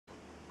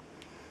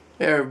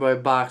Hey everybody,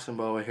 Boxing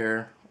Boa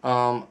here.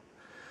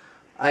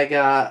 I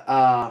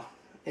got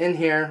in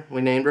here,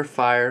 we named her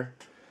Fire.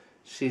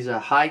 She's a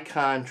high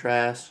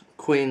contrast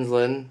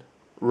Queensland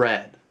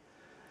red.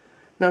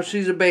 Now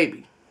she's a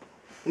baby.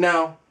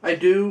 Now I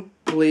do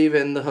believe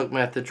in the hook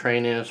method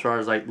training as far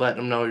as like letting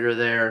them know you're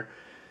there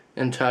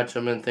and touch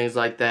them and things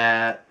like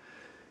that.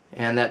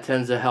 And that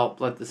tends to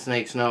help let the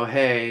snakes know,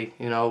 hey,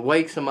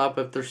 wakes them up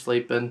if they're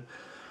sleeping.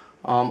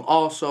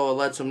 Also it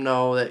lets them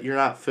know that you're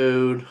not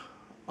food.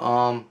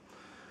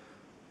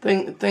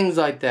 Things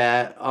like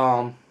that.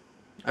 I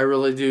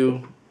really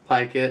do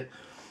like it,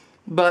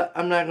 but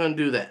I'm not going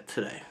to do that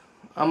today.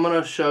 I'm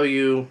going to show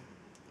you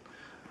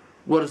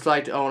what it's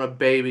like to own a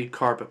baby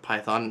carpet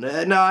python.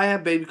 Now, I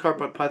have baby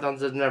carpet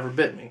pythons that never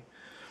bit me,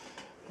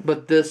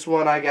 but this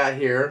one I got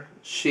here,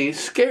 she's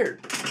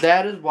scared.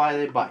 That is why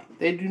they bite.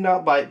 They do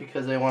not bite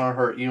because they want to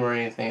hurt you or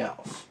anything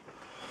else.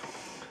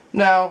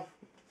 Now,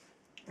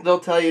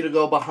 they'll tell you to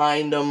go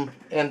behind them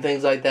and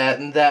things like that,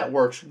 and that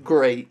works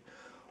great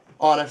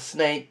on a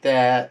snake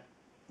that,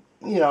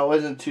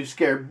 isn't too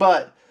scared.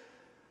 But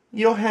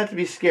you don't have to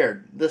be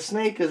scared. The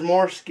snake is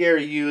more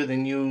scared of you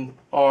than you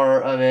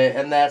are of it,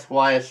 and that's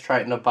why it's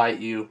trying to bite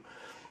you.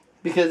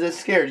 Because it's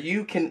scared.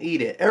 You can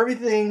eat it.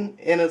 Everything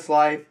in its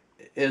life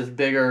is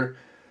bigger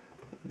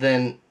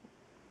than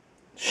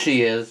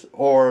she is,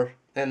 or,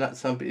 and not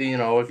some,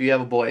 if you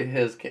have a boy,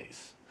 his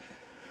case.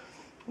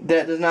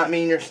 That does not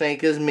mean your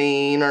snake is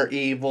mean or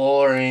evil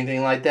or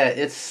anything like that.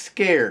 It's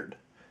scared.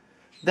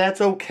 That's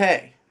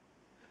okay.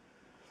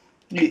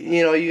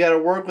 You got to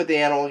work with the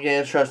animal and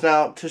gain trust.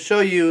 Now, to show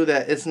you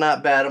that it's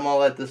not bad, I'm going to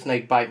let the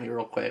snake bite me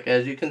real quick.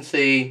 As you can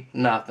see,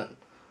 nothing.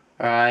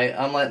 Alright,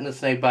 I'm letting the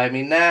snake bite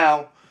me.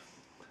 Now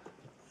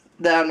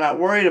that I'm not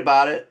worried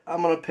about it,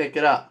 I'm going to pick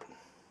it up.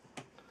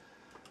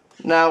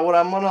 Now, what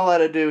I'm going to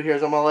let it do here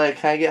is I'm going to let it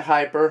kind of get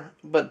hyper,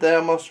 but then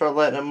I'm going to start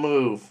letting it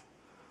move.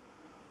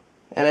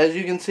 And as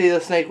you can see,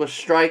 the snake was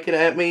striking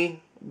at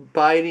me,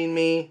 biting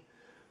me,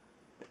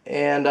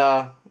 and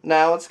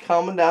now it's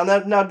calming down.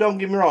 Now, don't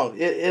get me wrong.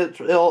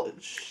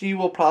 She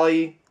will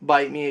probably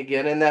bite me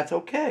again, and that's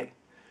okay.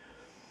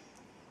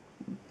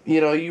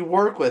 You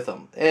work with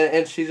them.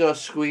 And she's going to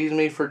squeeze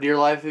me for dear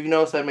life. If you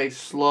notice, I make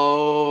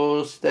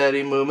slow,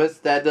 steady movements.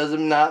 That does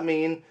not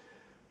mean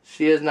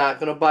she is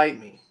not going to bite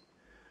me.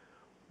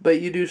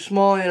 But you do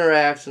small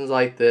interactions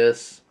like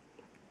this,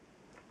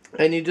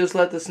 and you just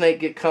let the snake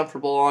get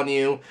comfortable on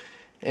you,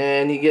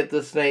 and you get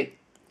the snake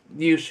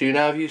used to you.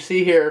 Now, if you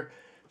see here,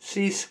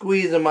 she's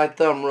squeezing my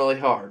thumb really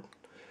hard.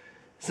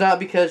 It's not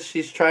because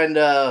she's trying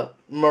to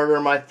murder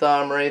my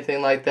thumb or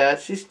anything like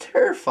that. She's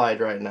terrified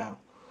right now.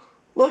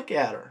 Look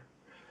at her.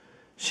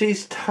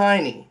 She's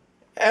tiny.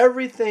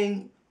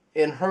 Everything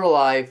in her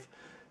life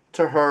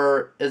to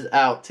her is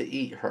out to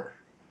eat her.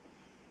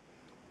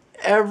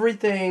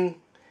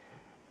 Everything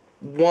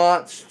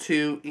wants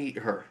to eat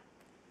her.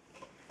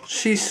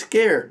 She's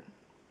scared.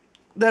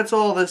 That's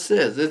all this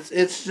is. It's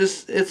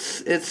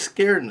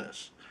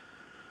scaredness.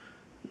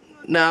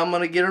 Now I'm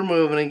going to get her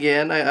moving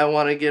again. I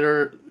want to get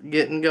her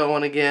getting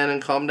going again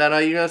and calm down. Now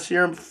you're going to see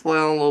her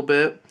flailing a little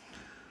bit.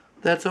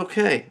 That's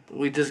okay.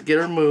 We just get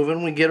her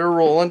moving. We get her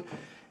rolling.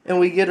 And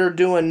we get her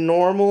doing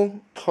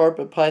normal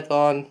carpet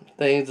python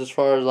things as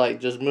far as like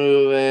just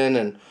moving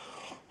and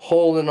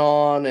holding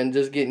on and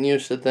just getting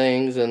used to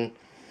things. And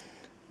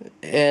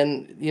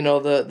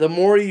the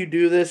more you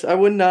do this, I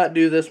would not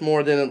do this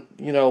more than,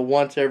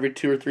 once every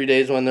 2 or 3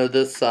 days when they're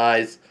this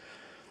size.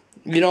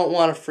 You don't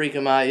want to freak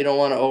them out. You don't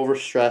want to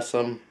overstress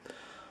them.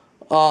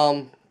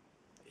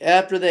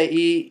 After they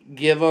eat,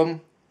 give them,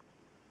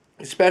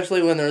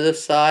 especially when they're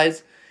this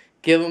size,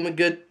 give them a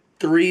good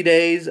 3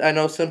 days. I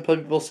know some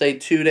people say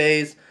 2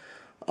 days.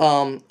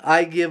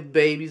 I give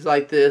babies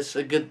like this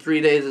a good 3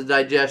 days of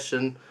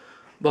digestion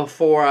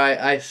before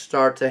I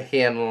start to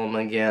handle them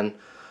again.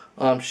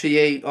 She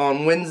ate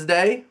on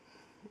Wednesday.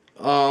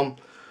 So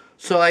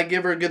I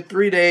give her a good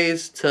 3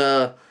 days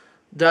to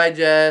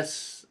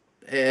digest.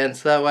 And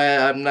so that way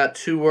I'm not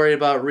too worried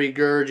about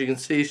regurg. You can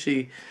see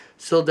she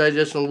still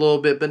digesting a little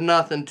bit, but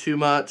nothing too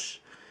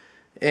much.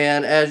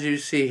 And as you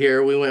see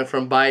here, we went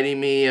from biting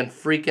me and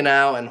freaking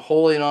out and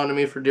holding on to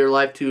me for dear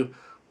life to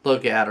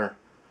look at her.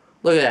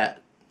 Look at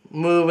that.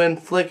 Moving,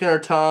 flicking her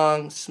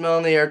tongue,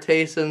 smelling the air,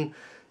 tasting,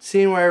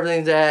 seeing where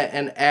everything's at,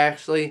 and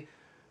actually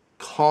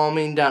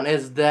calming down.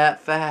 It's that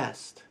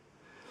fast.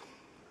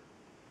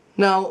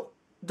 Now,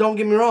 don't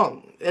get me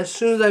wrong. As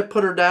soon as I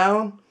put her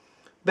down,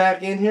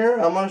 back in here,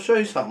 I'm going to show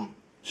you something.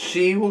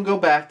 She will go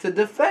back to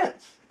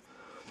defense.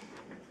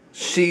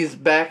 She's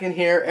back in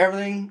here.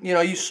 Everything,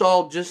 you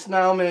saw just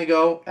now a minute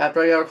ago,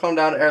 after I got her calmed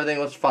down, everything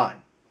was fine.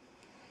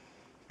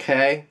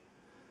 Okay?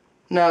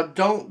 Now,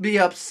 don't be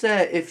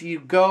upset if you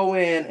go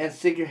in and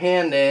stick your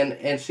hand in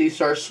and she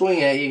starts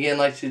swinging at you again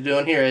like she's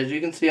doing here. As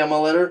you can see, I'm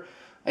going to let her,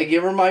 I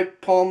give her my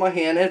palm of my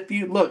hand. If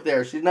you look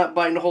there, she's not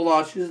biting to hold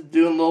on. She's just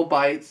doing little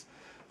bites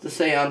to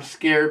say, I'm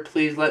scared,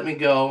 please let me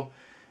go.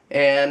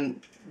 And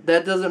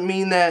that doesn't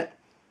mean that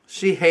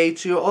she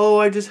hates you. Oh,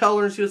 I just held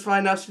her and she was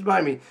fine. Now she's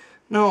by me.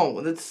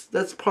 No,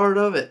 that's part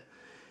of it.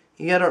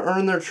 You got to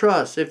earn their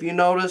trust. If you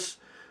notice,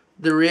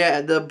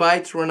 the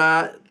bites were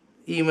not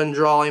even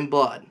drawing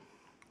blood.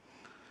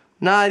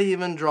 Not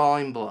even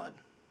drawing blood.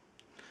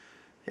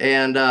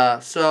 And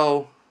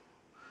so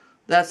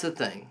that's the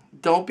thing.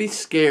 Don't be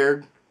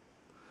scared,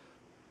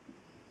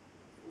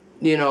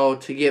 to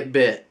get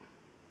bit.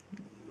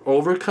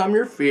 Overcome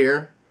your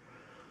fear.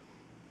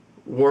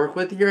 Work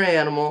with your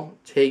animal.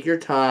 Take your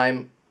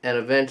time. And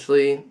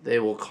eventually they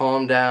will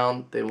calm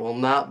down. They will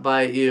not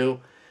bite you.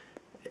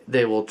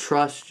 They will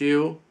trust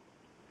you.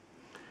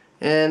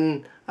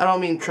 And I don't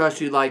mean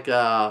trust you like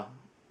a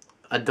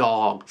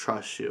dog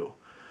trusts you.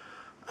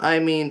 I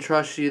mean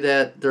trust you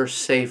that they're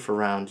safe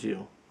around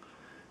you.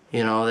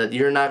 That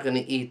you're not going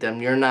to eat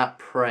them. You're not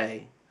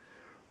prey.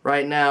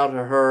 Right now,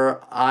 to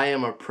her, I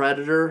am a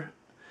predator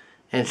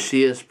and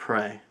she is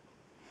prey.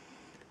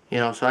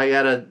 So I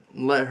got to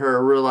let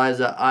her realize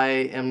that I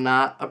am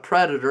not a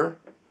predator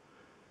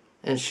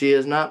and she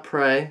is not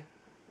prey.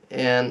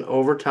 And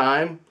over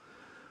time,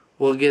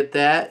 we'll get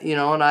that,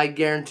 and I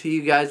guarantee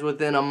you guys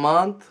within a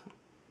month,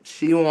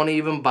 she won't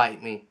even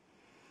bite me.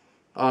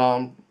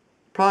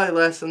 Probably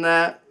less than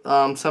that.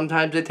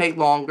 Sometimes they take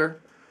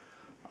longer.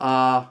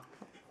 But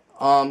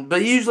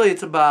usually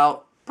it's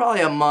about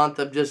probably a month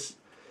of just,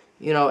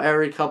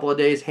 every couple of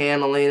days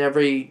handling,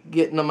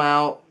 getting them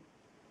out,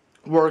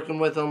 working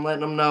with them,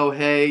 letting them know,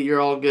 hey,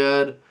 you're all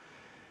good,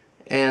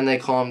 and they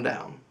calm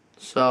down.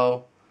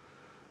 So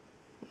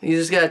you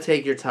just got to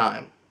take your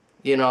time.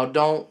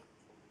 Don't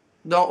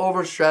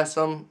overstress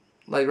them.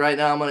 Like right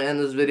now, I'm going to end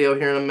this video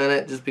here in a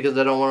minute just because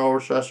I don't want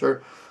to overstress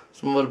her.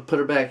 So I'm going to put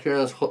her back here in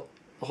this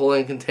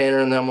holding container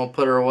and then I'm going to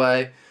put her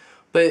away.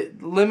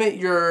 But limit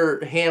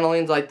your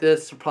handlings like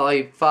this to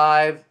probably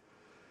 5-10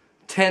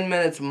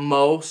 minutes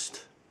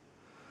most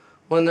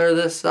when they're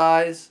this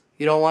size.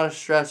 You don't want to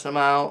stress them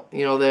out.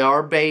 They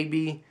are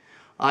baby.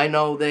 I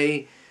know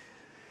they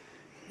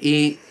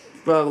eat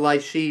like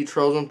she eats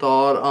frozen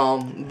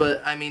thawed.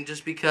 But I mean,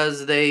 just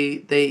because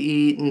they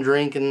eat and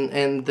drink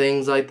and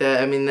things like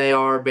that, I mean, they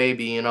are a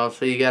baby,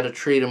 so you got to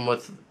treat them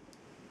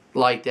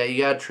like that.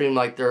 You got to treat them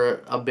like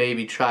they're a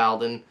baby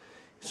child. And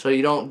so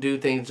you don't do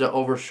things to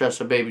overstress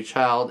a baby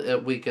child.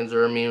 It weakens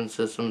their immune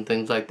system,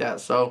 things like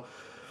that. So,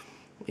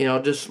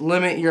 just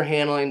limit your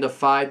handling to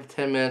 5 to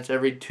 10 minutes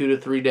every 2 to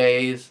 3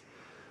 days.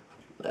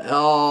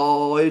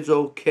 Oh, it's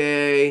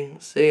okay.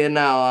 See,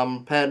 now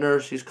I'm petting her.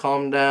 She's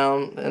calmed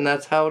down, and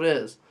that's how it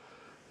is.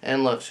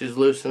 And look, she's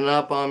loosening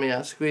up on me.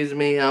 Now squeeze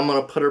me. I'm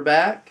going to put her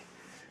back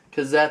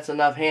because that's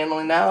enough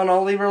handling now, and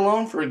I'll leave her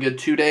alone for a good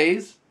 2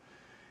 days.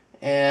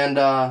 And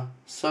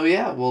so,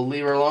 yeah, we'll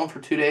leave her alone for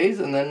 2 days,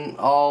 and then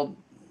I'll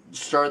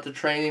start the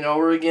training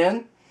over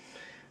again,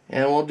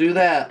 and we'll do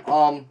that.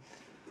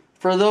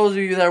 For those of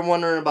you that are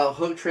wondering about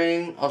hook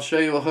training, I'll show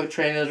you what hook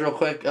training is real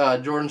quick.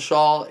 Jordan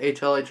Shaw,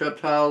 HLH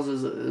Reptiles,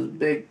 is a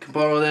big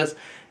component of this,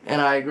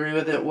 and I agree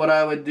with it. What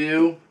I would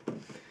do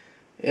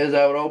is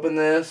I would open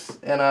this,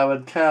 and I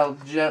would kind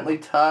of gently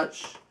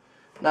touch.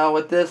 Now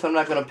with this, I'm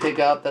not going to pick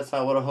up. That's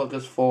not what a hook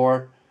is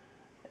for.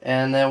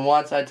 And then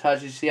once I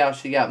touch, you see how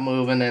she got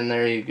moving, and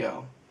there you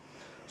go.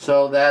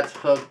 So that's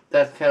hook.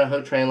 That's kind of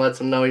hook training. Lets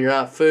them know you're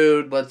not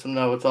food. Lets them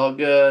know it's all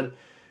good.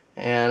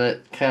 And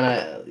it kind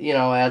of,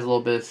 adds a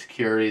little bit of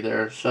security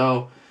there.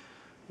 So,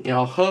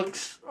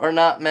 hooks are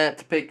not meant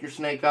to pick your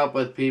snake up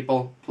with,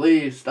 people.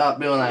 Please stop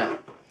doing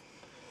that.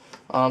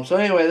 So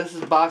anyway, this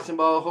is Boxing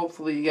Bow.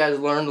 Hopefully you guys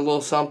learned a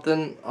little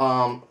something.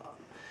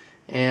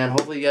 And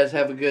hopefully you guys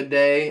have a good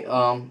day.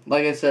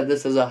 Like I said,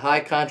 this is a high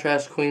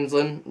contrast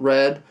Queensland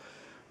red.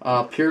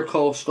 Pure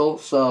coastal.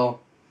 So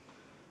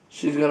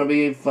she's going to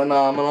be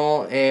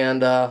phenomenal.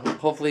 And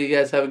hopefully you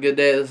guys have a good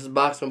day. This is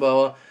Boxing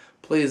Boa.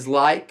 Please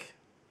like,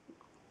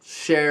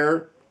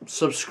 share,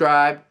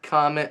 subscribe,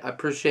 comment. I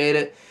appreciate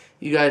it.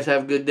 You guys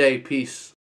have a good day. Peace.